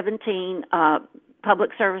birth to 17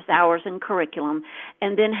 public service hours and curriculum,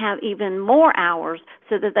 and then have even more hours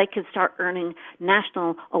so that they can start earning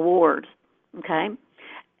national awards, okay?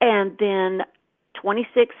 And then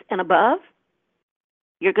 26 and above,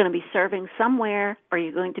 you're going to be serving somewhere, or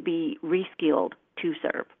you're going to be reskilled to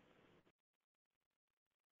serve.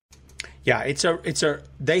 Yeah,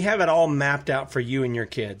 they have it all mapped out for you and your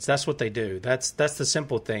kids. That's what they do. That's the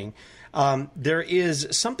simple thing. There is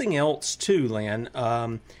something else too, Lynn,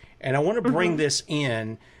 and I want to bring this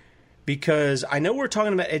in because I know we're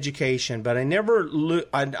talking about education, but I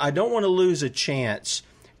don't want to lose a chance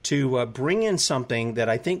to bring in something that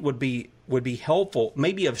I think would be helpful,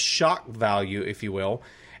 maybe of shock value, if you will.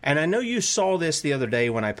 And I know you saw this the other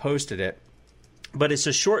day when I posted it, but it's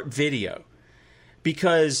a short video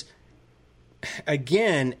because,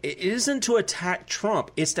 again, it isn't to attack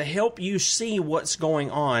Trump. It's to help you see what's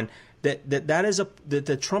going on. That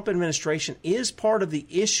the Trump administration is part of the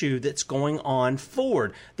issue that's going on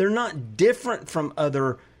forward. They're not different from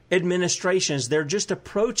other administrations. They're just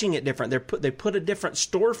approaching it different. They put a different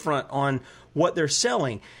storefront on what they're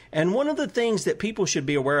selling. And one of the things that people should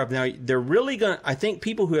be aware of now, I think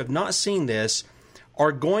people who have not seen this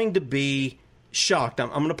are going to be shocked. I'm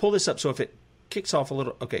going to pull this up, so if it kicks off a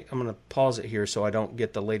little, okay, I'm going to pause it here so I don't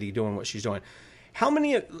get the lady doing what she's doing. Let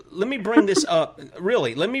me bring this up.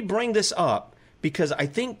 Really, let me bring this up because I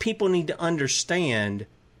think people need to understand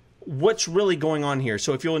what's really going on here.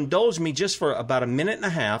 So if you'll indulge me just for about a minute and a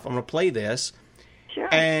half, I'm going to play this. Sure.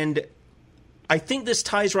 And I think this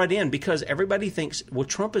ties right in because everybody thinks, well,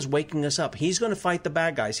 Trump is waking us up. He's going to fight the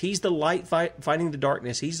bad guys. He's the light fighting the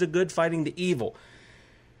darkness. He's the good fighting the evil.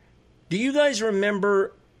 Do you guys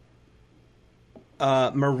remember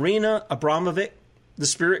Marina Abramovic, the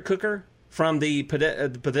spirit cooker? From the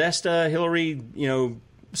Podesta Hillary,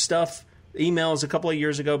 stuff, emails a couple of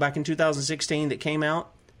years ago, back in 2016, that came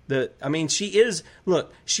out. She is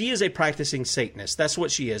a practicing Satanist. That's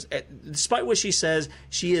what she is. Despite what she says,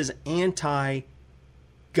 she is anti-God,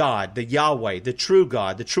 the Yahweh, the true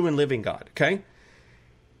God, the true and living God, okay?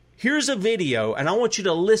 Here's a video, and I want you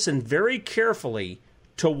to listen very carefully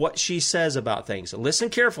to what she says about things. Listen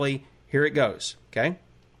carefully. Here it goes, okay?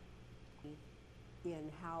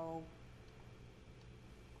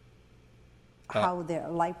 How their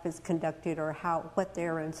life is conducted or what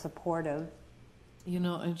they're in support of.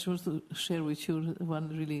 I just want to share with you one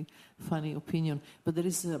really funny opinion. But there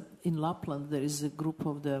is in Lapland, there is a group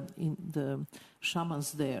of the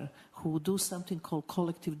shamans there who do something called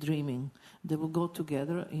collective dreaming. They will go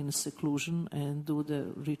together in seclusion and do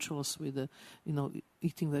the rituals with,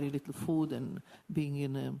 eating very little food and being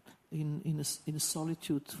in a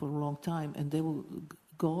solitude for a long time. And they will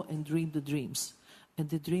go and dream the dreams. And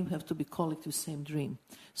the dream have to be collective, same dream.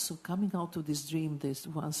 So coming out of this dream,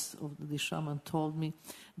 once the shaman told me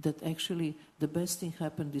that actually the best thing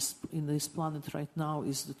happened in this planet right now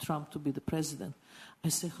is the Trump to be the president. I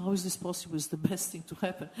said, how is this possible? It's the best thing to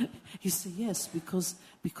happen. He said, yes,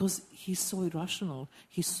 because he's so irrational,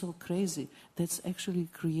 he's so crazy. That's actually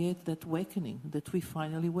create that awakening, that we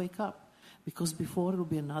finally wake up. Because before it will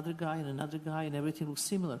be another guy and everything looks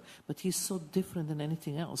similar. But he's so different than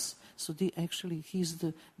anything else. So he's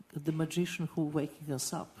the magician who waking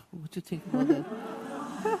us up. What do you think about that?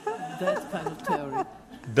 That kind of theory.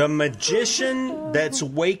 The magician that's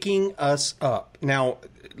waking us up. Now,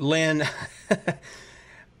 Lynn,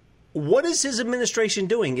 What is his administration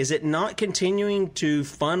doing? Is it not continuing to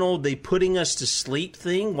funnel the putting us to sleep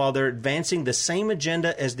thing while they're advancing the same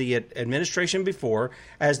agenda as the administration before,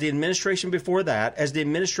 as the administration before that, as the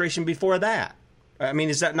administration before that? I mean,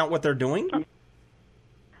 is that not what they're doing?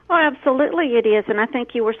 Oh, absolutely it is. And I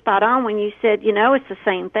think you were spot on when you said, it's the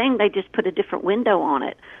same thing. They just put a different window on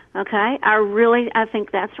it. Okay? I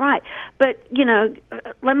think that's right. But,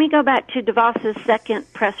 let me go back to DeVos's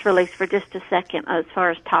second press release for just a second as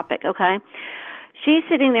far as topic, okay? She's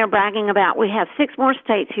sitting there bragging about we have 6 more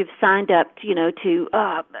states who've signed up, to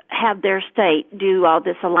have their state do all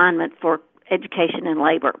this alignment for education and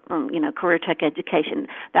labor, career tech education.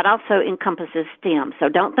 That also encompasses STEM. So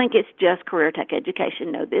don't think it's just career tech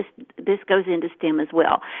education. No, this goes into STEM as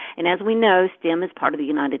well. And as we know, STEM is part of the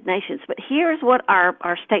United Nations. But here's what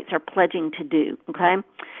our states are pledging to do, okay?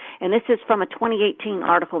 And this is from a 2018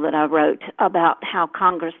 article that I wrote about how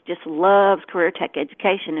Congress just loves career tech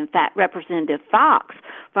education. In fact, Representative Fox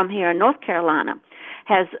from here in North Carolina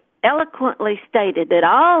has eloquently stated that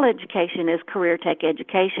all education is career tech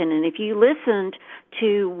education. And if you listened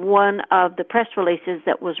to one of the press releases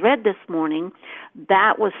that was read this morning,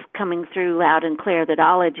 that was coming through loud and clear that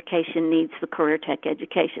all education needs the career tech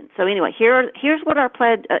education. So anyway, here's what our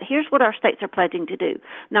states are pledging to do.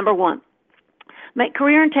 Number 1, make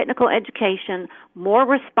career and technical education more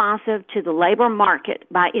responsive to the labor market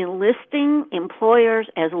by enlisting employers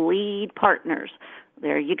as lead partners.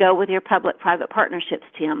 There you go with your public-private partnerships,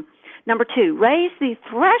 Tim. Number 2, raise the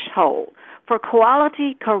threshold for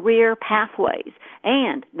quality career pathways.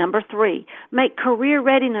 And number 3, make career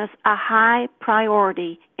readiness a high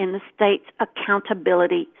priority in the state's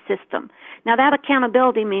accountability system. Now, that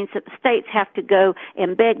accountability means that the states have to go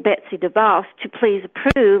and beg Betsy DeVos to please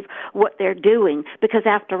approve what they're doing, because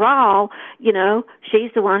after all, she's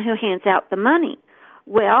the one who hands out the money.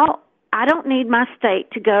 Well, I don't need my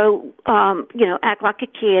state to go, act like a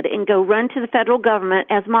kid and go run to the federal government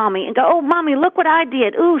as mommy and go, oh, mommy, look what I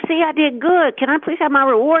did. Ooh, see, I did good. Can I please have my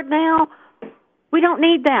reward now? We don't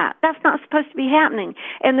need that. That's not supposed to be happening.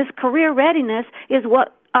 And this career readiness is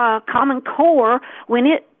what Common Core, when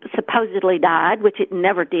it supposedly died, which it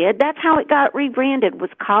never did, that's how it got rebranded, was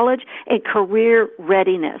college and career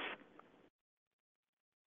readiness.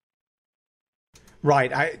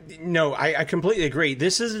 Right. I completely agree.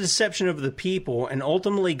 This is a deception of the people, and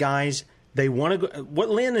ultimately, guys, they want to go.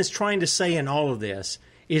 What Lynn is trying to say in all of this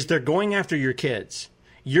is they're going after your kids.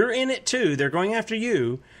 You're in it too. They're going after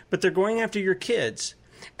you, but they're going after your kids.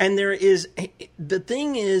 And the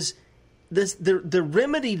thing is, the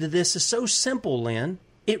remedy to this is so simple, Lynn.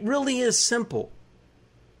 It really is simple.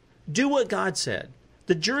 Do what God said.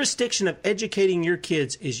 The jurisdiction of educating your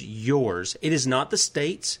kids is yours. It is not the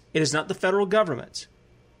state's. It is not the federal government's.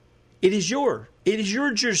 It is yours. It is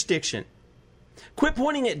your jurisdiction. Quit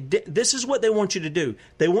pointing at, this is what they want you to do.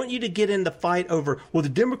 They want you to get in the fight over, well, the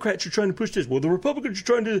Democrats are trying to push this. Well, the Republicans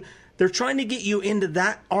are they're trying to get you into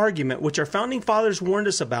that argument, which our founding fathers warned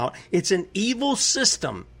us about. It's an evil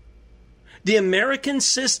system. The American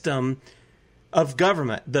system of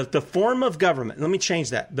government, the form of government, let me change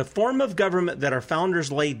that. The form of government that our founders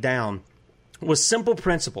laid down was simple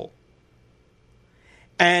principle.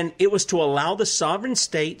 And it was to allow the sovereign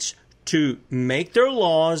states to make their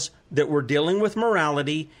laws that were dealing with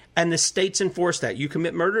morality, and the states enforced that. You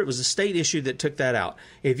commit murder, it was a state issue that took that out.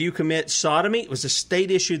 If you commit sodomy, it was a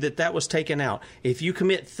state issue that was taken out. If you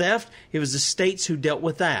commit theft, it was the states who dealt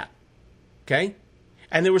with that. Okay?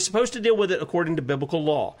 And they were supposed to deal with it according to biblical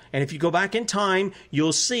law. And if you go back in time,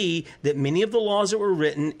 you'll see that many of the laws that were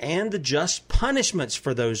written and the just punishments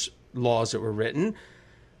for those laws that were written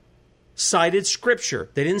cited Scripture.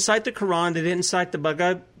 They didn't cite the Quran. They didn't cite the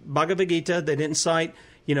Bhagavad Gita. They didn't cite,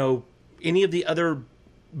 any of the other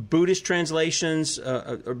Buddhist translations,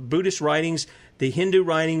 or Buddhist writings, the Hindu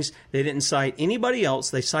writings. They didn't cite anybody else.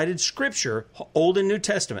 They cited Scripture, Old and New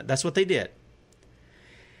Testament. That's what they did.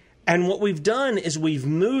 And what we've done is we've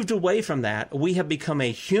moved away from that. We have become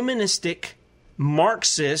a humanistic,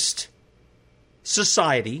 Marxist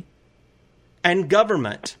society and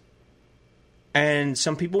government. And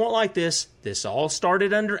some people won't like this. This all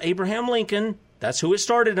started under Abraham Lincoln. That's who it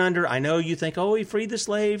started under. I know you think, oh, he freed the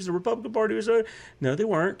slaves. The Republican Party was... No, they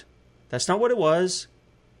weren't. That's not what it was.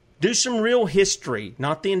 Do some real history,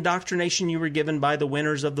 not the indoctrination you were given by the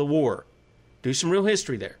winners of the war. Do some real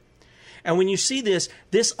history there. And when you see this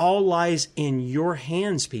all lies in your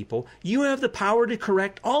hands, people. You have the power to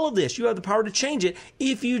correct all of this. You have the power to change it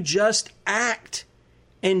if you just act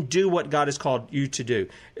and do what God has called you to do.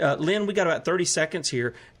 Lynn, we got about 30 seconds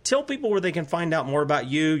here. Tell people where they can find out more about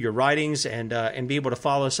you, your writings, and be able to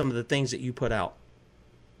follow some of the things that you put out.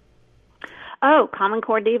 Oh,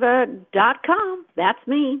 CommonCoreDiva.com. That's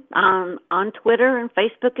me. On Twitter and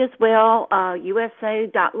Facebook as well.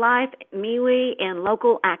 USA.life, MeWe, and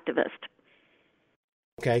Local Activist.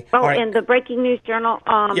 Okay. Oh, all right. and the Breaking News Journal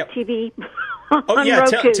Yep. TV. Oh, yeah.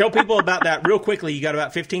 Roku. Tell people about that real quickly. You got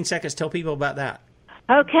about 15 seconds. Tell people about that.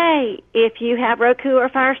 Okay, if you have Roku or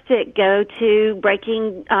Fire Stick, go to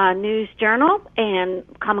Breaking News Journal, and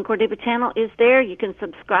Common Core Diva channel is there. You can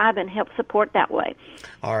subscribe and help support that way.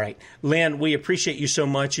 All right. Lynn, we appreciate you so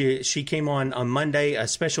much. She came on Monday, a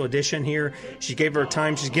special edition here. She gave her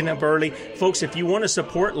time. She's getting up early. Folks, if you want to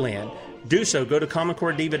support Lynn, do so. Go to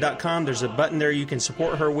CommonCoreDiva.com. There's a button there you can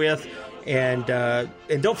support her with. And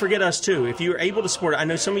don't forget us, too. If you're able to support it, I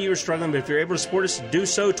know some of you are struggling, but if you're able to support us, do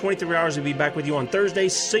so. 23 hours, we'll be back with you on Thursday.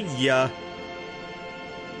 See ya.